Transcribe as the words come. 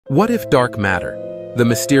What if dark matter, the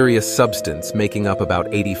mysterious substance making up about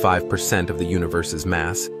 85% of the universe's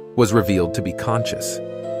mass, was revealed to be conscious?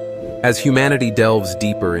 As humanity delves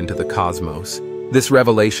deeper into the cosmos, this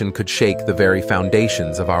revelation could shake the very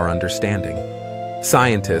foundations of our understanding.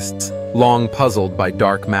 Scientists, long puzzled by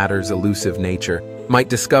dark matter's elusive nature, might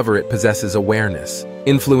discover it possesses awareness,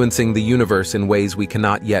 influencing the universe in ways we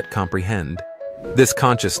cannot yet comprehend. This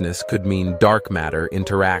consciousness could mean dark matter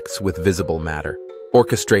interacts with visible matter,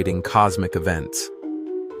 orchestrating cosmic events.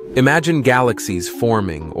 Imagine galaxies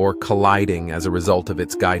forming or colliding as a result of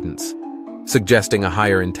its guidance, suggesting a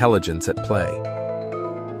higher intelligence at play.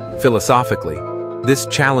 Philosophically, this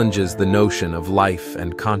challenges the notion of life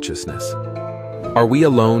and consciousness. Are we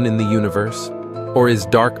alone in the universe, or is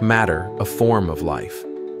dark matter a form of life,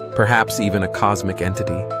 perhaps even a cosmic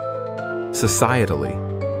entity? Societally,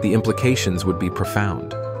 the implications would be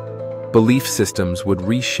profound. Belief systems would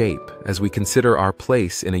reshape as we consider our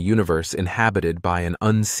place in a universe inhabited by an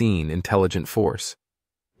unseen intelligent force.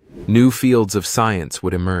 New fields of science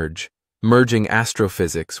would emerge, merging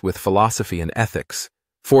astrophysics with philosophy and ethics,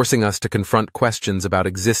 forcing us to confront questions about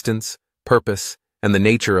existence, purpose, and the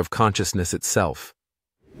nature of consciousness itself.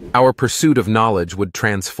 Our pursuit of knowledge would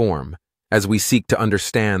transform as we seek to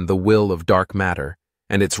understand the will of dark matter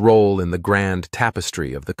and its role in the grand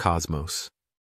tapestry of the cosmos.